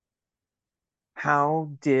How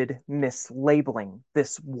did mislabeling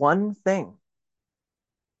this one thing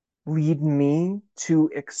lead me to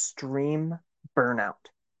extreme burnout?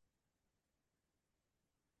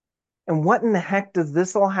 And what in the heck does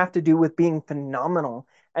this all have to do with being phenomenal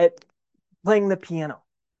at playing the piano?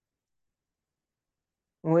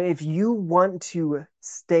 Well, if you want to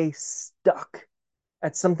stay stuck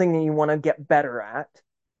at something that you want to get better at,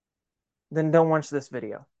 then don't watch this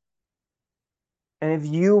video. And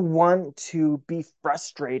if you want to be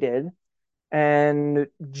frustrated and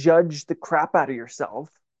judge the crap out of yourself,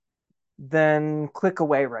 then click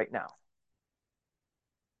away right now.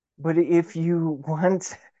 But if you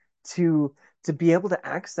want to to be able to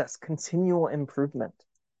access continual improvement,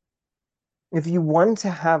 if you want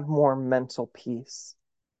to have more mental peace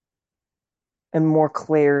and more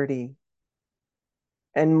clarity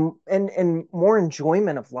and more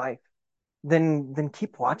enjoyment of life, then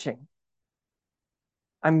keep watching.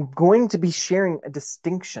 I'm going to be sharing a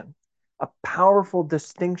distinction, a powerful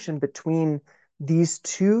distinction between these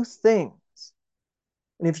two things.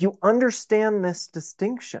 And if you understand this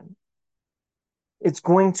distinction, it's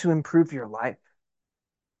going to improve your life.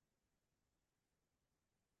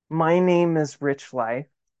 My name is Rich Life,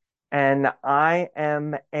 and I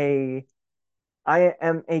am a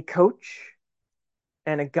coach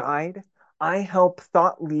and a guide. I help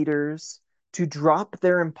thought leaders to drop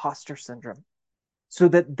their imposter syndrome so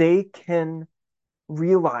that they can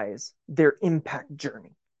realize their impact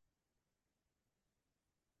journey.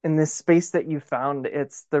 In this space that you found,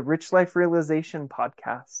 it's the Rich Life Realization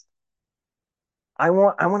podcast. I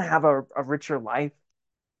want to have a richer life,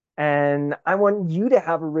 and I want you to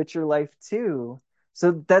have a richer life too.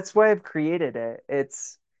 So that's why I've created it.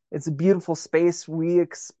 It's a beautiful space. We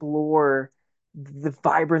explore the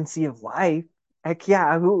vibrancy of life. Heck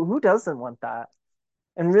yeah, who doesn't want that?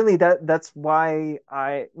 And really that's why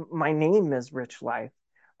I my name is Rich Life.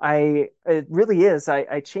 It really is.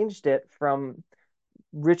 I changed it from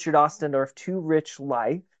Richard Ostendorf to Rich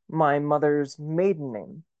Life, my mother's maiden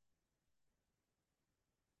name,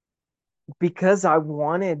 because I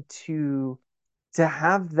wanted to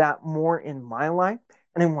have that more in my life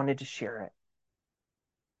and I wanted to share it.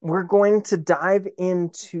 We're going to dive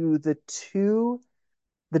into the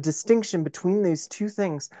distinction between these two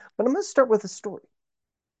things, but I'm going to start with a story.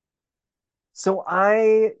 So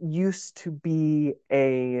I used to be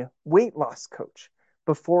a weight loss coach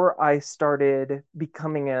before I started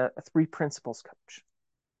becoming a three principles coach.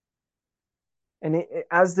 And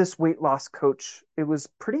as this weight loss coach, it was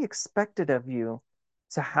pretty expected of you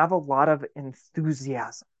to have a lot of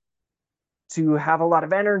enthusiasm, to have a lot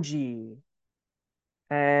of energy,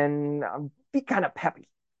 and be kind of peppy.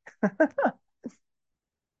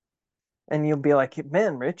 And you'll be like,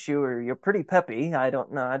 man, Rich, you're pretty peppy. I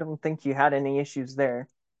don't know. I don't think you had any issues there.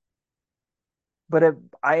 But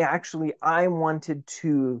I wanted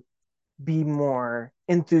to be more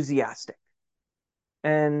enthusiastic,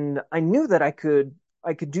 and I knew that I could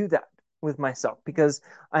do that with myself because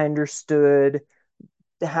I understood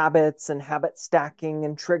the habits and habit stacking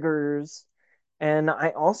and triggers, and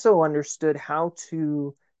I also understood how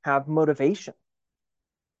to have motivation.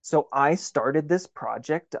 So I started this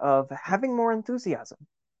project of having more enthusiasm.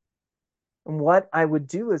 And what I would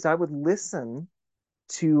do is I would listen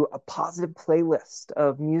to a positive playlist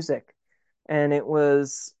of music. And it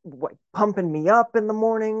was like pumping me up in the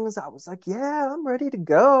mornings. I was like, yeah, I'm ready to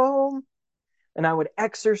go. And I would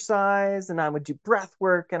exercise and I would do breath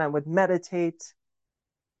work and I would meditate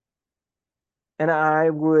and I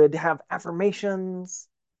would have affirmations.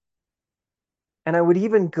 And I would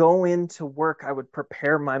even go into work. I would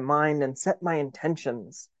prepare my mind and set my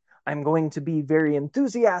intentions. I'm going to be very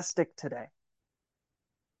enthusiastic today.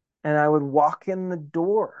 And I would walk in the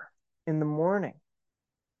door in the morning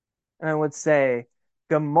and I would say,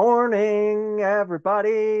 good morning,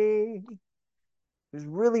 everybody. It was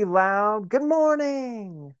really loud. Good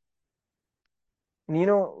morning. And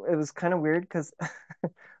it was kind of weird because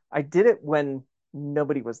I did it when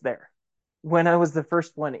nobody was there, when I was the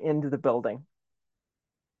first one into the building.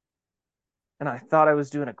 And I thought I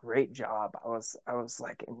was doing a great job. I was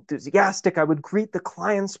like enthusiastic. I would greet the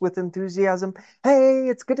clients with enthusiasm. Hey,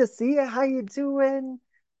 it's good to see you. How you doing?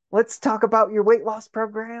 Let's talk about your weight loss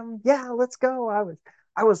program. Yeah, let's go.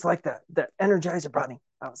 I was like the Energizer Bunny.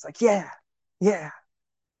 I was like, yeah, yeah,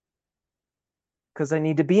 because I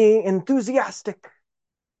need to be enthusiastic.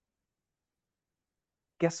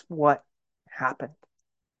 Guess what happened?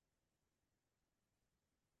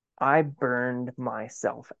 I burned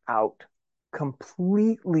myself out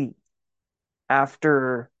completely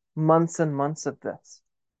after months and months of this.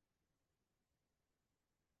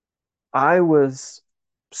 I was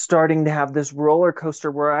starting to have this roller coaster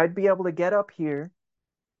where I'd be able to get up here,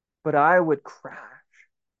 but I would crash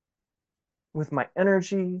with my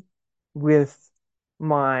energy, with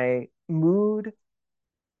my mood.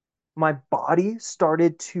 My body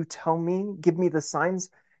started to tell me, give me the signs,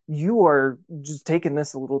 you are just taking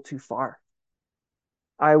this a little too far.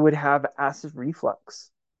 I would have acid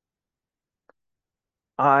reflux.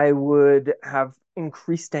 I would have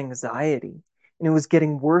increased anxiety, and it was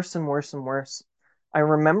getting worse and worse and worse. I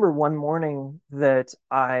remember one morning that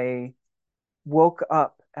I woke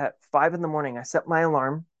up at 5 in the morning. I set my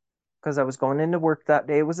alarm because I was going into work that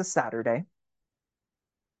day. It was a Saturday.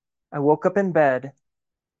 I woke up in bed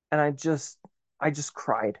and I just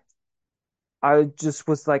cried. I just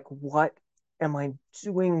was like, what am I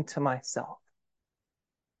doing to myself?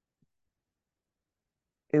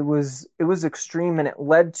 It was extreme, and it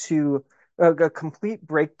led to a complete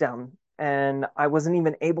breakdown, and I wasn't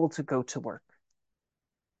even able to go to work.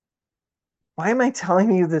 Why am I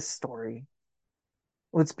telling you this story?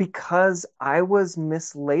 Well, it's because I was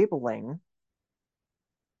mislabeling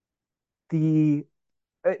the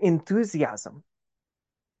enthusiasm,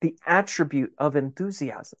 the attribute of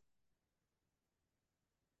enthusiasm.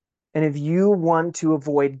 And if you want to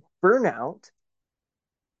avoid burnout,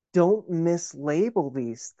 don't mislabel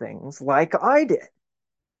these things like I did.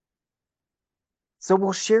 So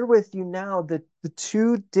we'll share with you now the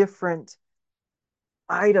two different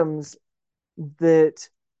items that,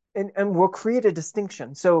 and we'll create a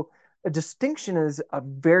distinction. So a distinction is a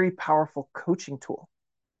very powerful coaching tool.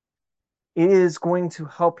 It is going to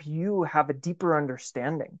help you have a deeper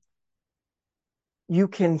understanding. You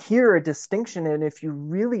can hear a distinction, and if you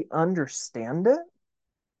really understand it,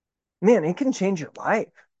 man, it can change your life.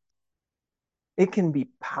 It can be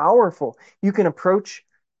powerful. You can approach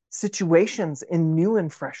situations in new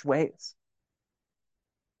and fresh ways.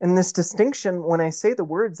 And this distinction, when I say the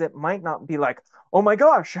words, it might not be like, oh my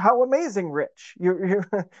gosh, how amazing, Rich. You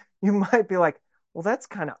might be like, well, that's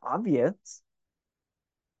kind of obvious,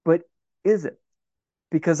 but is it?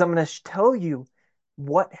 Because I'm going to tell you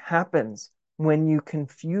what happens when you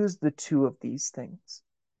confuse the two of these things.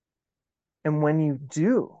 And when you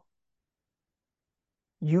do,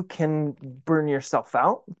 you can burn yourself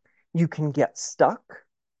out. You can get stuck.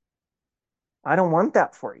 I don't want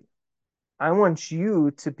that for you. I want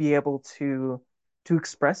you to be able to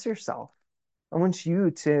express yourself. I want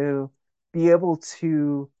you to be able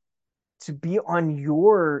to be on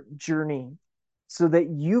your journey so that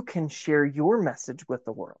you can share your message with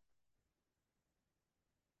the world.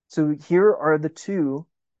 So here are the two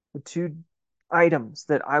items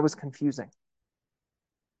that I was confusing.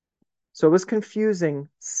 So I was confusing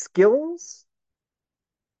skills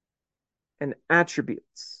and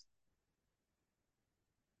attributes.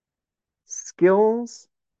 Skills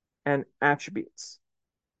and attributes.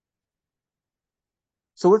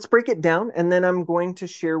 So let's break it down, and then I'm going to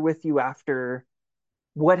share with you after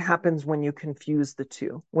what happens when you confuse the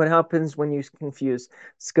two. What happens when you confuse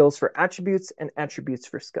skills for attributes and attributes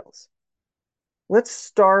for skills. Let's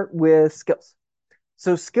start with skills.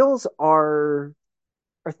 So skills are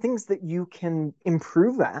things that you can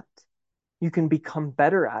improve at, you can become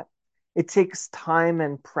better at. It takes time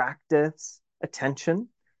and practice, attention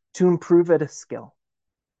to improve at a skill.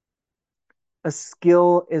 A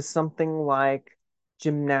skill is something like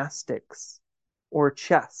gymnastics or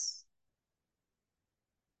chess.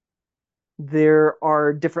 There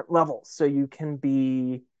are different levels. So you can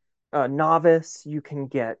be a novice, you can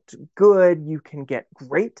get good, you can get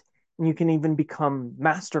great, and you can even become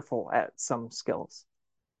masterful at some skills.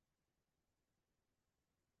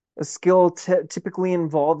 A skill typically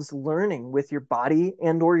involves learning with your body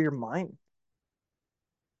and or your mind.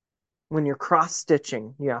 When you're cross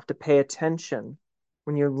stitching, you have to pay attention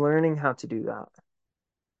when you're learning how to do that.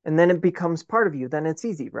 And then it becomes part of you. Then it's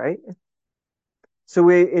easy, right? So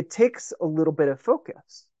it takes a little bit of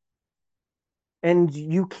focus. And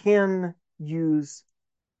you can use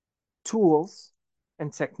tools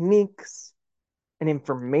and techniques and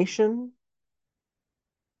information.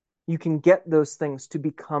 You can get those things to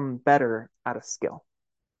become better at a skill.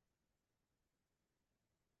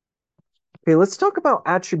 Okay, let's talk about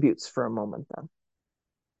attributes for a moment then.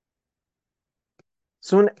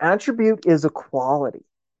 So an attribute is a quality.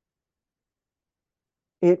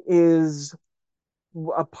 It is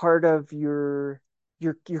a part of your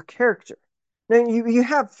character. Now you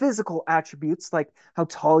have physical attributes like how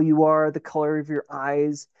tall you are, the color of your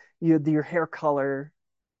eyes, your hair color,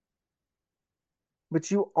 but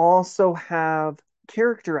you also have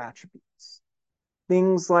character attributes.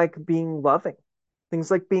 Things like being loving, things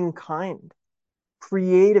like being kind,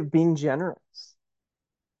 creative, being generous.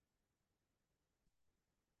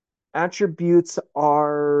 Attributes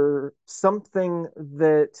are something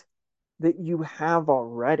that you have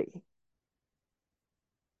already.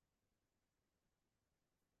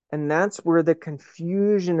 And that's where the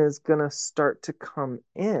confusion is going to start to come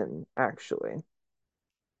in, actually.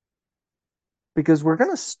 Because we're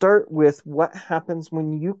going to start with what happens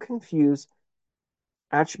when you confuse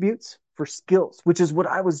attributes for skills, which is what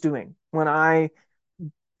I was doing when I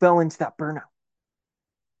fell into that burnout.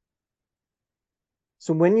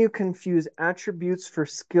 So when you confuse attributes for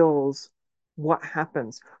skills, what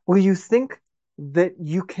happens? Well, you think that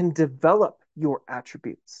you can develop your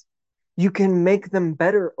attributes. You can make them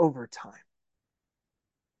better over time.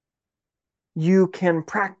 You can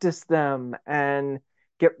practice them and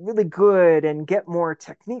get really good and get more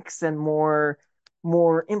techniques and more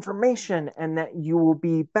information, and that you will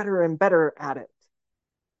be better and better at it.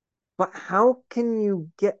 But how can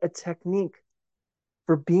you get a technique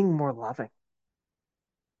for being more loving?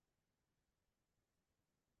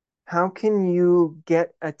 How can you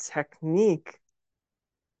get a technique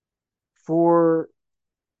for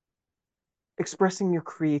expressing your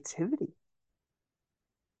creativity?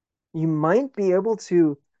 You might be able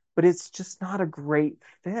to, but it's just not a great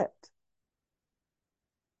fit.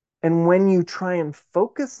 And when you try and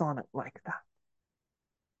focus on it like that,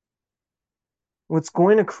 what's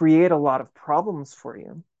going to create a lot of problems for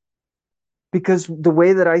you. Because the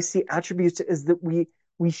way that I see attributes is that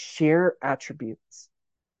we share attributes.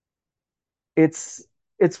 It's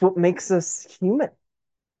it's what makes us human.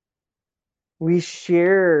 We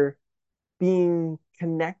share being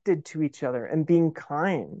connected to each other and being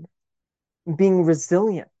kind, and being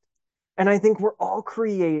resilient. And I think we're all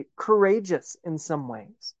create courageous in some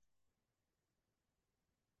ways.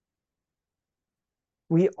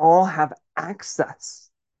 We all have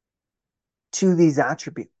access to these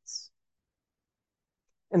attributes.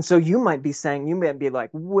 And so you might be saying, you might be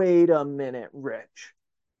like, wait a minute, Rich.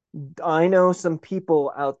 I know some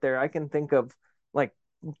people out there. I can think of like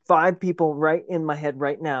five people right in my head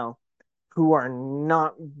right now who are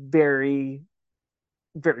not very,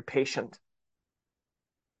 very patient.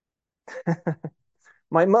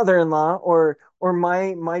 My mother-in-law or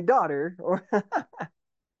my daughter or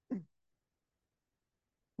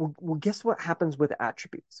well, guess what happens with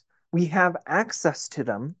attributes? We have access to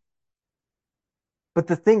them, but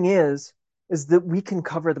the thing is that we can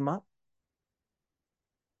cover them up.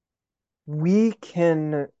 We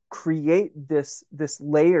can create this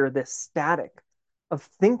layer, this static of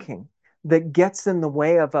thinking that gets in the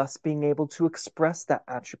way of us being able to express that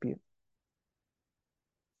attribute.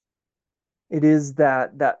 It is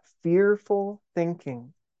that fearful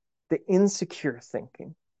thinking, the insecure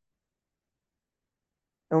thinking.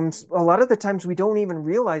 And a lot of the times we don't even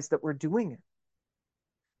realize that we're doing it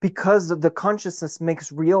because the consciousness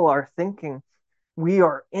makes real our thinking. We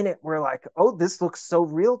are in it. We're like, oh, this looks so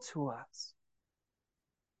real to us.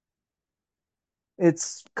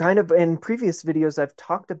 It's kind of in previous videos, I've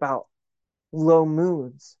talked about low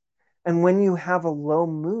moods. And when you have a low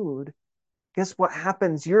mood, guess what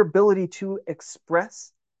happens? Your ability to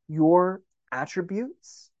express your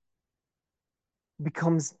attributes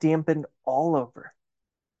becomes dampened all over.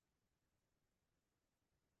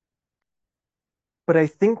 But I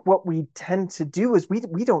think what we tend to do is we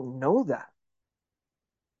don't know that.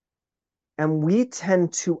 And we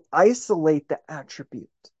tend to isolate the attribute.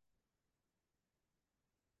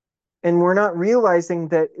 And we're not realizing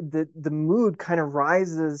that the mood kind of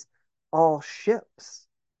rises all ships.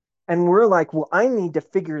 And we're like, well, I need to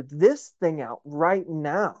figure this thing out right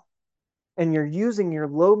now. And you're using your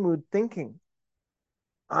low mood thinking.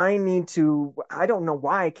 I don't know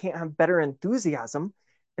why I can't have better enthusiasm.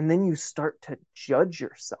 And then you start to judge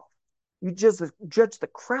yourself. You just judge the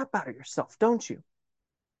crap out of yourself, don't you?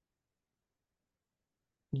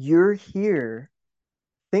 You're here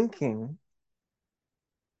thinking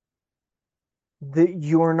that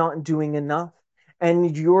you're not doing enough.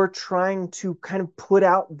 And you're trying to kind of put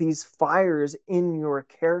out these fires in your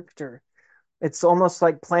character. It's almost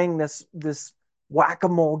like playing this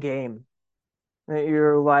whack-a-mole game. That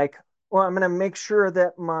you're like, well, I'm gonna make sure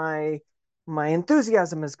that my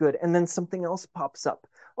enthusiasm is good, and then something else pops up.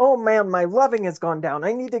 Oh man, my loving has gone down.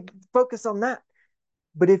 I need to focus on that.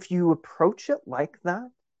 But if you approach it like that,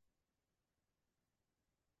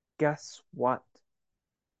 guess what?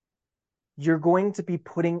 You're going to be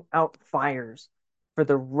putting out fires for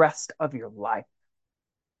the rest of your life.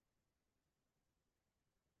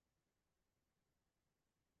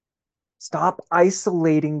 Stop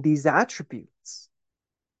isolating these attributes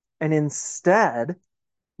and instead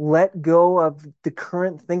let go of the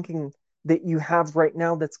current thinking that you have right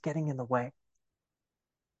now that's getting in the way.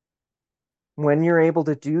 When you're able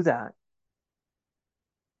to do that,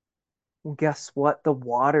 well, guess what? The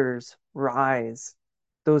waters rise.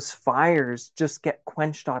 Those fires just get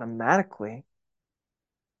quenched automatically.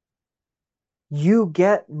 You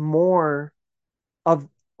get more of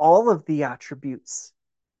all of the attributes.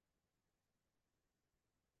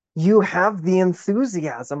 You have the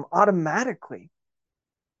enthusiasm automatically.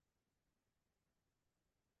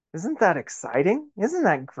 Isn't that exciting? Isn't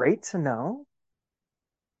that great to know?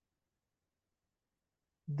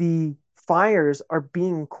 The fires are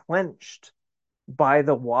being quenched by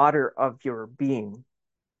the water of your being.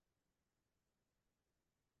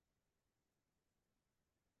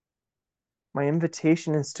 My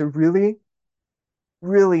invitation is to really,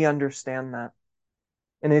 really understand that.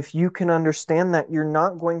 And if you can understand that, you're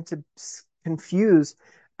not going to confuse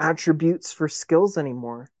attributes for skills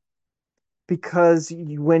anymore. Because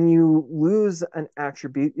when you lose an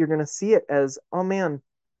attribute, you're going to see it as, oh man,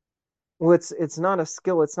 well, it's not a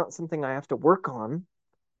skill. It's not something I have to work on.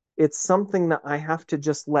 It's something that I have to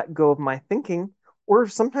just let go of my thinking, or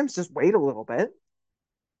sometimes just wait a little bit.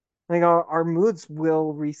 Like our moods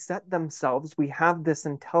will reset themselves. We have this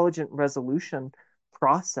intelligent resolution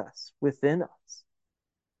process within us,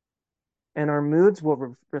 and our moods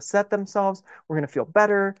will reset themselves. We're going to feel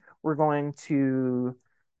better. We're going to,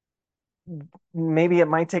 maybe it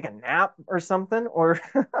might take a nap or something, or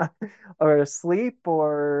or sleep,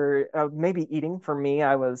 or maybe eating. For me,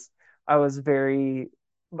 I was very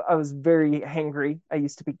I was very hangry. I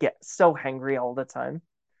used to be get so hangry all the time.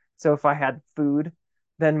 So if I had food,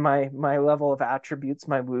 then my level of attributes,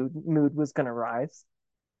 my mood was going to rise.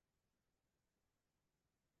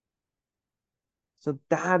 So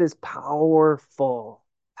that is powerful.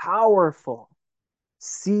 Powerful.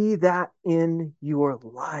 See that in your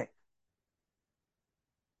life.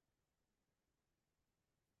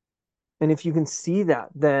 And if you can see that,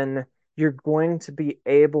 then you're going to be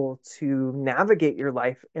able to navigate your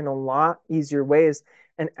life in a lot easier ways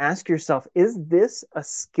and ask yourself, is this a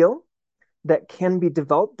skill that can be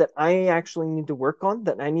developed that I actually need to work on,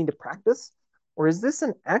 that I need to practice? Or is this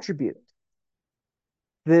an attribute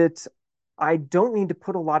that I don't need to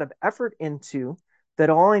put a lot of effort into, that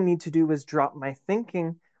all I need to do is drop my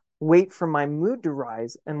thinking, wait for my mood to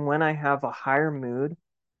rise, and when I have a higher mood,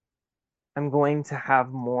 I'm going to have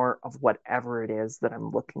more of whatever it is that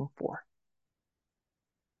I'm looking for.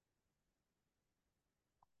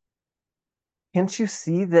 Can't you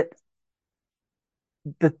see that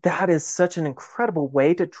is such an incredible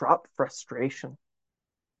way to drop frustration,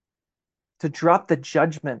 to drop the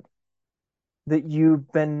judgment that you've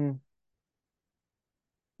been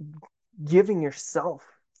giving yourself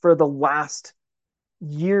for the last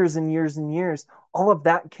years and years and years? All of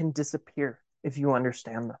that can disappear if you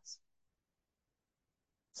understand this.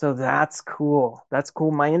 So that's cool. That's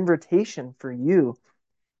cool. My invitation for you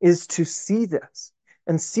is to see this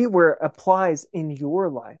and see where it applies in your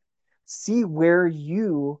life. See where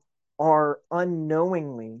you are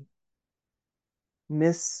unknowingly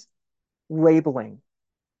mislabeling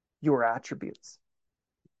your attributes.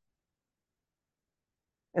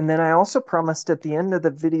 And then I also promised at the end of the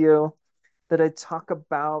video that I'd talk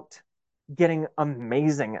about getting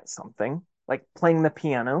amazing at something, like playing the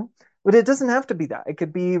piano. But it doesn't have to be that. It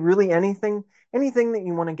could be really anything that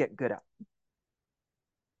you want to get good at.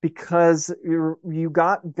 Because you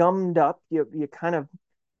got gummed up, you kind of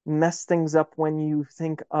mess things up when you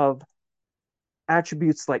think of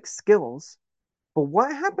attributes like skills. But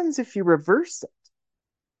what happens if you reverse it?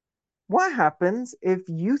 What happens if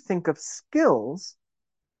you think of skills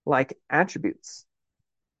like attributes?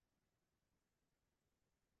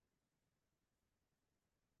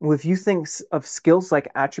 Well, if you think of skills like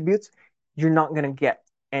attributes, you're not going to get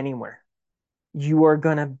anywhere. You are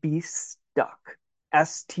going to be stuck.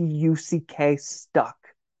 Stuck, stuck.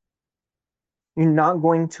 You're not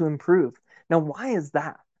going to improve. Now, why is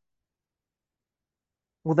that?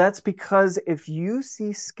 Well, that's because if you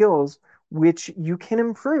see skills which you can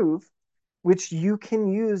improve, which you can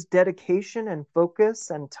use dedication and focus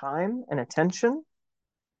and time and attention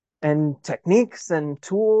and techniques and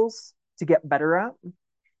tools to get better at,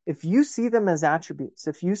 if you see them as attributes,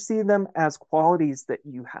 if you see them as qualities that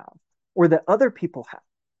you have or that other people have,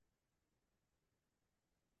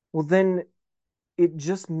 well, then it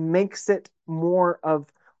just makes it more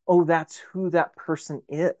of, oh, that's who that person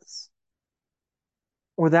is,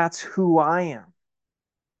 or that's who I am.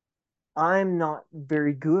 I'm not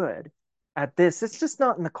very good at this. It's just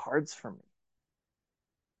not in the cards for me.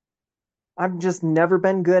 I've just never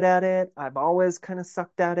been good at it. I've always kind of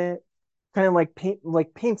sucked at it. Kind of like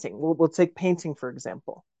painting. We'll take painting for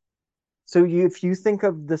example. So if you think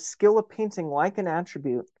of the skill of painting like an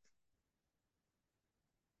attribute,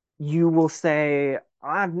 You will say,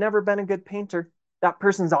 I've never been a good painter. That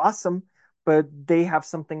person's awesome, but they have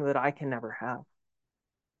something that I can never have.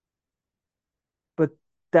 But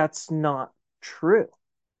that's not true.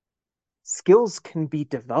 Skills can be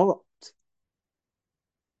developed.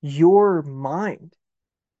 Your mind,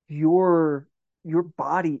 your your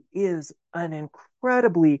body is an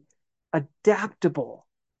incredibly adaptable,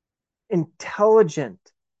 intelligent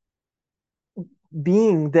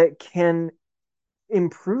being that can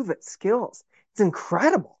improve its skills. It's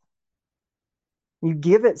incredible. You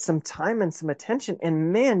give it some time and some attention,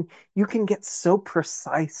 and man, you can get so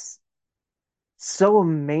precise, so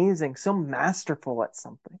amazing, so masterful at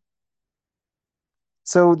something.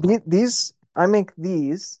 So these, I make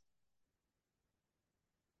these,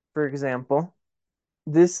 for example,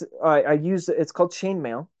 this I use it's called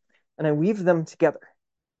chainmail, and I weave them together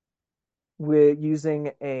with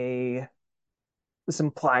using a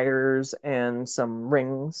some pliers and some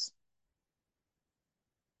rings,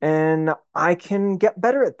 and I can get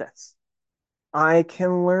better at this. I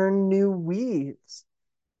can learn new weaves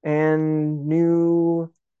and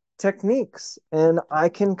new techniques, and I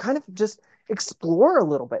can kind of just explore a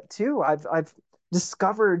little bit too. I've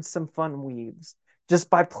discovered some fun weaves just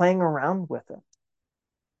by playing around with it.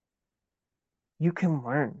 You can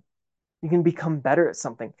learn. You can become better at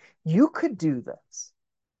something. You could do this.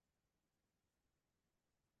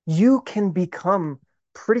 You can become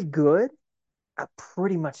pretty good at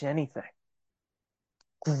pretty much anything.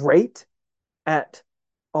 Great at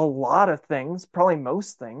a lot of things, probably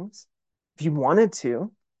most things. If you wanted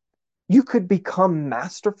to, you could become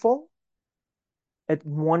masterful at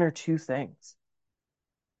one or two things.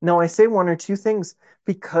 Now, I say one or two things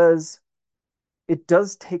because it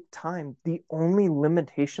does take time. The only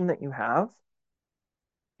limitation that you have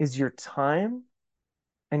is your time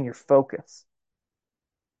and your focus.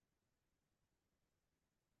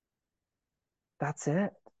 That's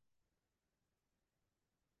it.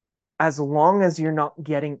 As long as you're not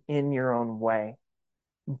getting in your own way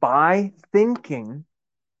by thinking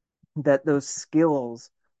that those skills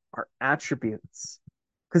are attributes.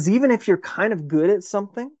 Because even if you're kind of good at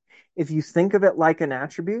something, if you think of it like an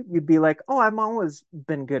attribute, you'd be like, oh, I've always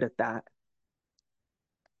been good at that.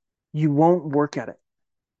 You won't work at it.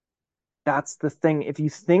 That's the thing. If you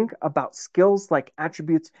think about skills like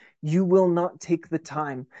attributes, you will not take the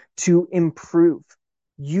time to improve.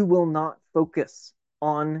 You will not focus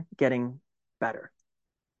on getting better.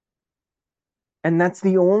 And that's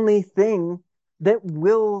the only thing that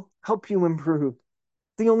will help you improve.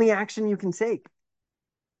 The only action you can take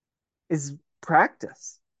is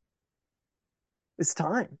practice, is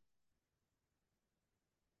time.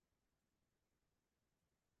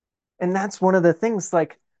 And that's one of the things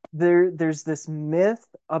like there's this myth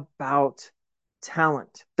about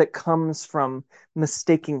talent that comes from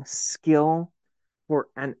mistaking skill for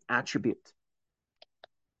an attribute.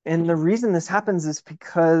 And the reason this happens is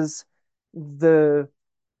because the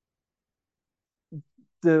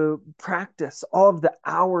the practice, all of the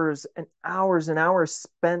hours and hours and hours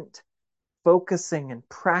spent focusing and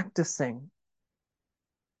practicing,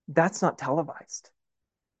 that's not televised.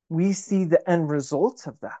 We see the end result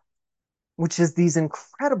of that, which is these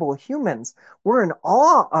incredible humans. We're in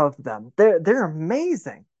awe of them. They're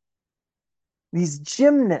amazing. These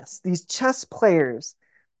gymnasts, these chess players,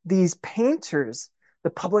 these painters, the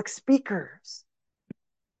public speakers.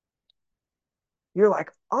 You're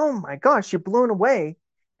like, oh my gosh, you're blown away.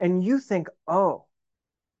 And you think, oh,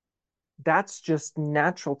 that's just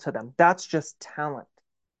natural to them. That's just talent.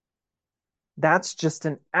 That's just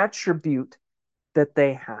an attribute that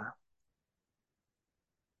they have.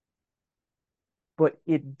 But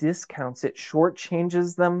it discounts, it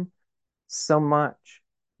shortchanges them so much.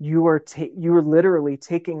 You are literally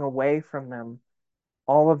taking away from them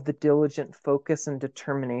all of the diligent focus and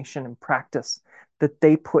determination and practice that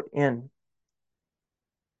they put in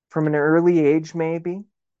from an early age, maybe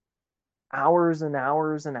hours and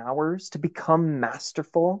hours and hours to become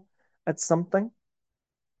masterful at something.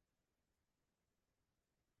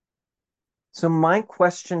 So, my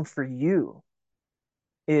question for you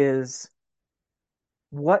is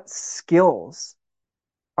what skills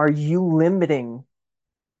are you limiting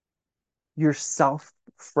yourself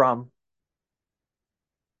from?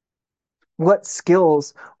 What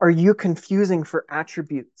skills are you confusing for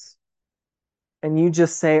attributes? And you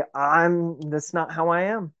just say, that's not how I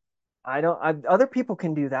am. Other people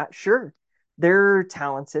can do that. Sure. They're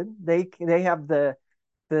talented. They have the,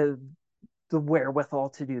 the wherewithal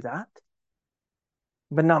to do that,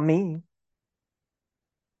 but not me.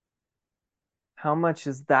 How much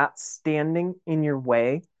is that standing in your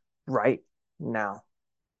way right now?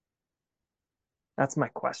 That's my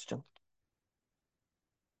question.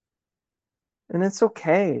 And it's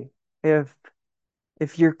okay if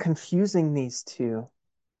you're confusing these two.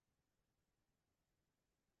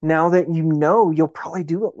 Now that you know, you'll probably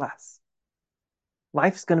do it less.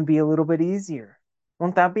 Life's going to be a little bit easier.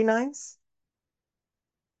 Won't that be nice?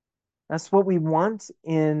 That's what we want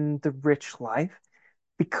in the rich life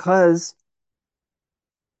because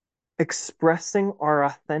expressing our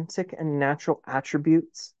authentic and natural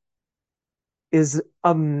attributes is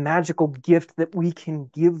a magical gift that we can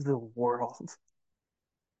give the world.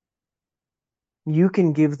 You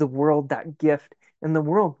can give the world that gift, and the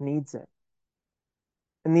world needs it.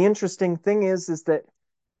 And the interesting thing is that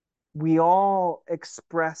we all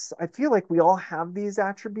express, I feel like we all have these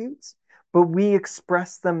attributes, but we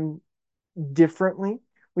express them differently.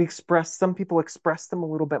 Some people express them a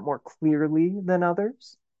little bit more clearly than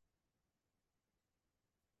others.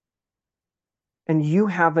 And you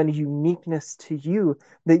have a uniqueness to you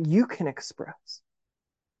that you can express.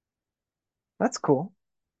 That's cool.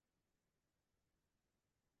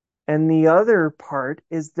 And the other part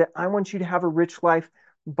is that I want you to have a rich life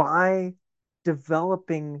by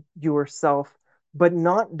developing yourself, but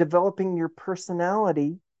not developing your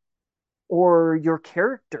personality or your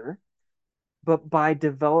character, but by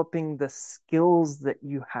developing the skills that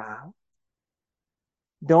you have.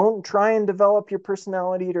 Don't try and develop your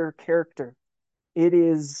personality or character. It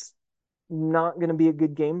is not going to be a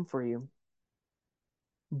good game for you.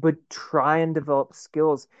 But try and develop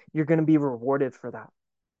skills. You're going to be rewarded for that.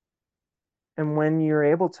 And when you're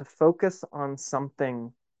able to focus on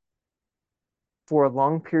something for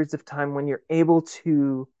long periods of time, when you're able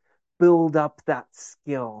to build up that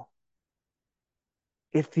skill,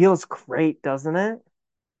 it feels great, doesn't it?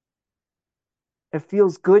 It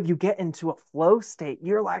feels good. You get into a flow state.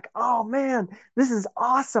 You're like, oh man, this is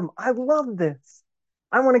awesome. I love this.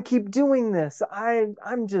 I want to keep doing this.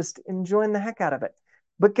 I'm just enjoying the heck out of it.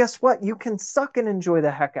 But guess what? You can suck and enjoy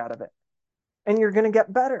the heck out of it. And you're going to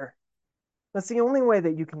get better. That's the only way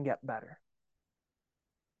that you can get better.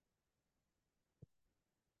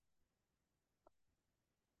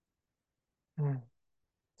 Hmm.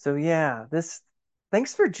 So yeah, this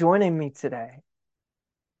thanks for joining me today.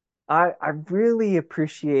 I really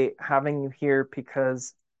appreciate having you here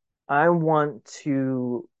because I want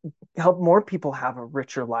to help more people have a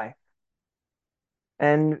richer life.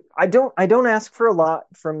 And I don't ask for a lot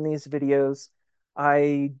from these videos.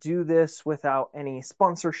 I do this without any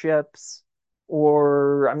sponsorships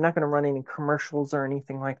or I'm not going to run any commercials or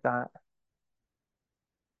anything like that.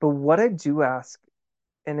 But what I do ask,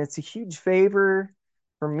 and it's a huge favor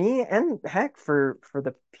for me and heck for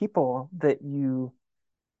the people that you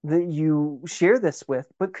share this with,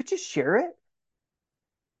 but could you share it?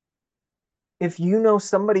 If you know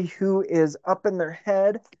somebody who is up in their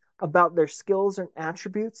head about their skills and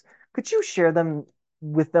attributes, could you share them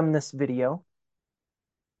with them this video?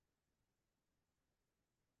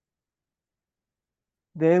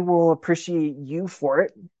 They will appreciate you for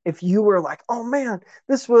it. If you were like, oh man,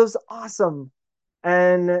 this was awesome.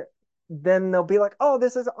 And then they'll be like, oh,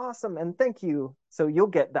 this is awesome. And thank you. So you'll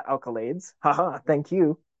get the accolades. Haha, thank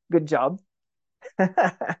you. Good job.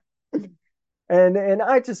 And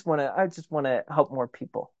I just want to help more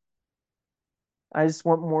people. I just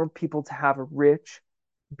want more people to have a rich,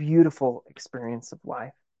 beautiful experience of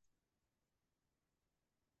life.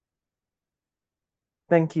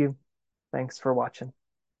 Thank you. Thanks for watching.